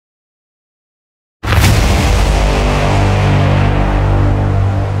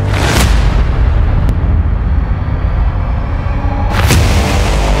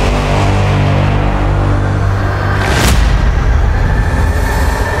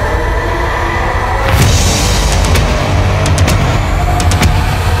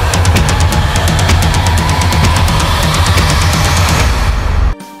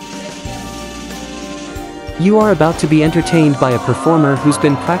You are about to be entertained by a performer who's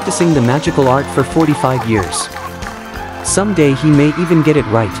been practicing the magical art for 45 years. Someday he may even get it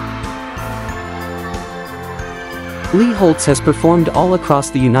right. Leigh Hotz has performed all across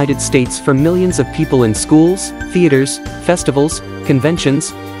the United States for millions of people in schools, theaters, festivals,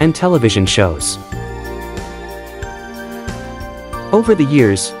 conventions, and television shows. Over the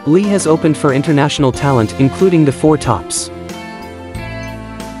years, Leigh has opened for international talent including the Four Tops.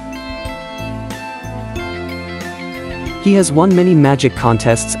 He has won many magic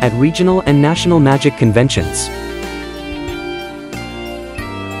contests at regional and national magic conventions.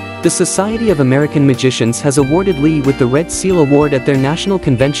 The Society of American Magicians has awarded Leigh with the Red Seal Award at their national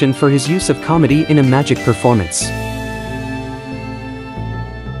convention for his use of comedy in a magic performance.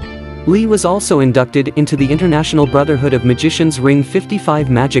 Leigh was also inducted into the International Brotherhood of Magicians Ring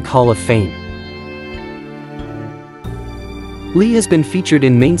 55 Magic Hall of Fame. Leigh has been featured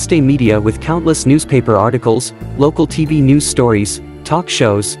in mainstay media with countless newspaper articles, local TV news stories, talk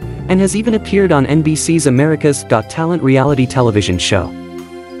shows, and has even appeared on NBC's America's Got Talent reality television show.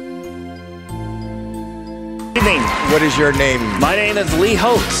 Good evening. What is your name? My name is Leigh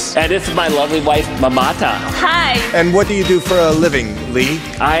Hotz, and this is my lovely wife, Mamata. Hi. And what do you do for a living, Leigh?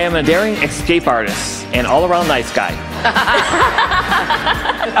 I am a daring escape artist and all-around nice guy.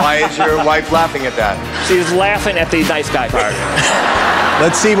 Why is your wife laughing at that? She's laughing at the nice guy part.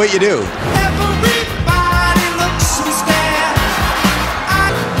 Let's see what you do. Everybody looks so scared.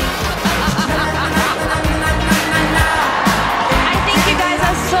 I think you guys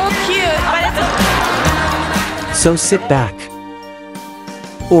are so cute, but So sit back,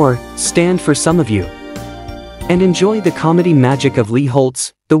 or stand for some of you, and enjoy the comedy magic of Leigh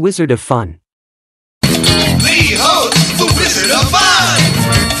Hotz, the Wizard of Fun. Leigh Hotz, the Wizard of Fun.